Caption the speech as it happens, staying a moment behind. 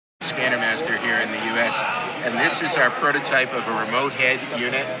Scanner Master here in the US, and this is our prototype of a remote head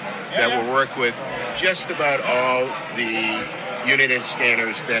unit that will work with just about all the Uniden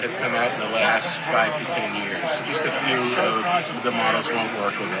scanners that have come out in the last 5 to 10 years. Just a few of the models won't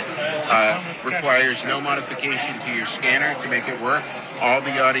work with it. Requires no modification to your scanner to make it work. All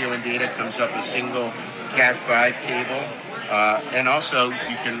the audio and data comes up a single Cat5 cable, and also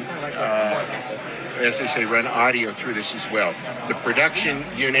you can, as I say, run audio through this as well. The production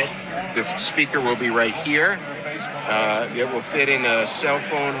unit, the speaker will be right here. It will fit in a cell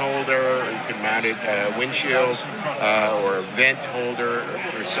phone holder. You can mount it windshield or a vent holder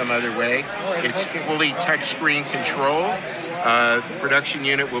or some other way. It's fully touchscreen control. The production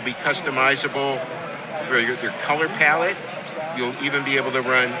unit will be customizable for your color palette. You'll even be able to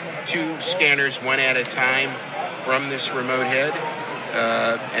run 2 scanners one at a time from this remote head,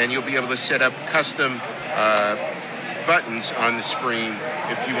 and you'll be able to set up custom buttons on the screen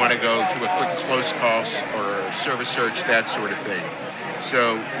if you want to go to a quick close call or service search, that sort of thing.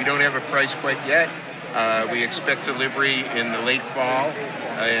 So we don't have a price quite yet. We expect delivery in the late fall,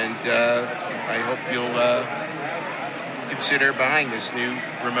 and I hope you'll consider buying this new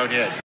remote head.